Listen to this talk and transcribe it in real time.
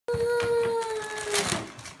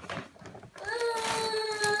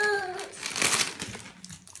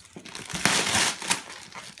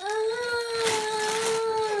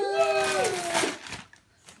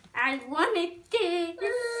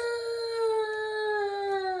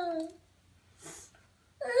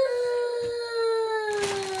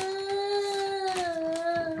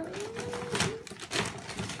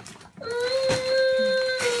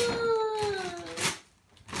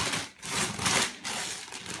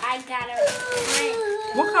I got a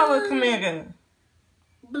red. What color Camille got?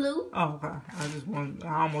 Blue. Oh, okay.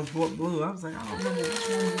 I almost bought blue. I was like, I don't remember which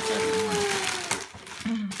one was the second one.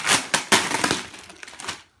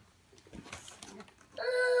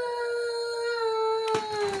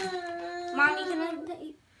 Mommy, can I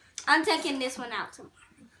take? I'm taking this one out tomorrow.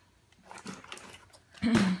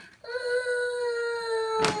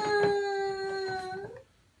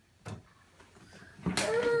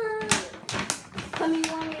 Come, you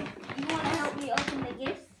want to help me open the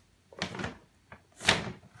gifts?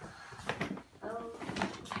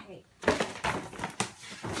 Okay.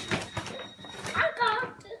 I got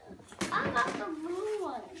the blue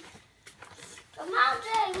one.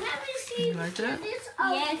 Mahjai, let me see. You like that? This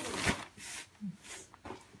open. Yes.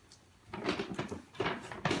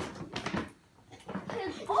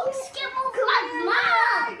 His books skimbled like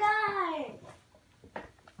mine.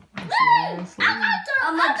 That's I got the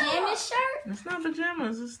pajama shirt. It's not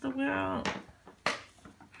pajamas. It's the wear out.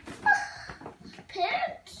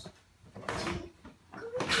 Pants.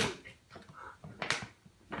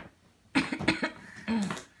 Mommy,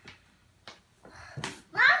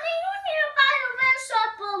 you need to buy a red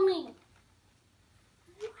shirt for me.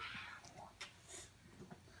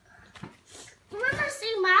 You wanna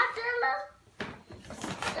see my Dilla?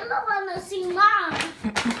 Dilla wanna see mine.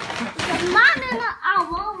 Because mine in the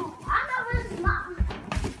album. I know it's mine.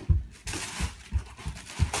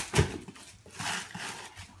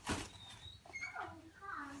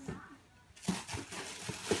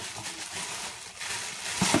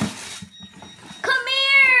 Come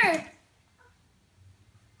here.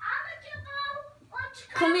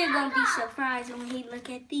 Come here, gonna be surprised when he look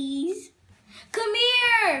at these. Come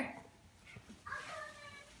here.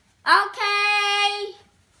 Okay.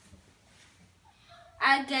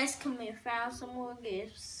 I guess Camille found some more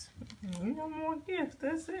gifts. No more gifts.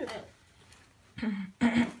 That's it.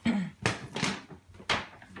 That's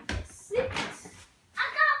it. I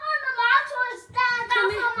got one of my toys that I got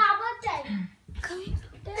for my birthday. Come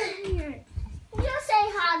down here. You say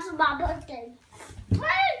hi to my birthday.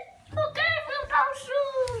 Wait, who gave you those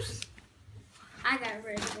shoes? I got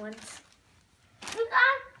red ones. You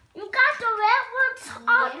got the red ones?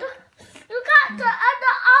 Yeah. You got the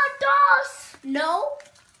other outdoors? No.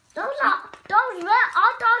 Those red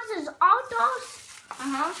outdoors is outdoors?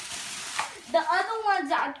 Uh-huh. The other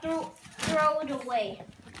ones I throw it away.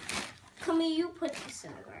 Come here, you put this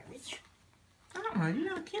in the garbage. Oh, you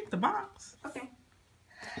gotta keep the box. Okay.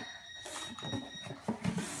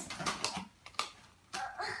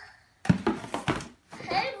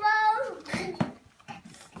 Hey, Rose.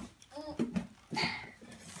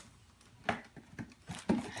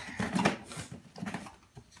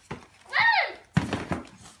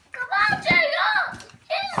 Come on, Jacob.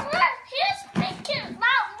 He's speaking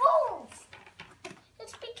about move. He's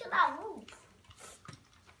speaking about move.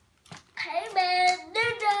 Hey, man.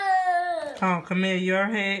 Oh, Camille, your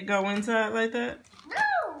head go inside like that?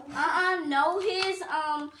 No. No. His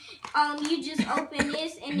you just open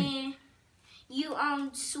this and then you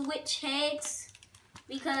switch heads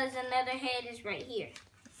because another head is right here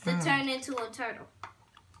to turn into a turtle.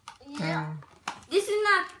 Yeah. This is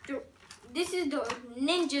not this is the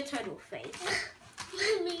Ninja Turtle face.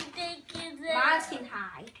 Let me think it. Mine can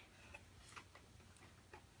hide.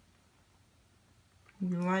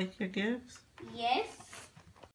 You like your gifts? Yes.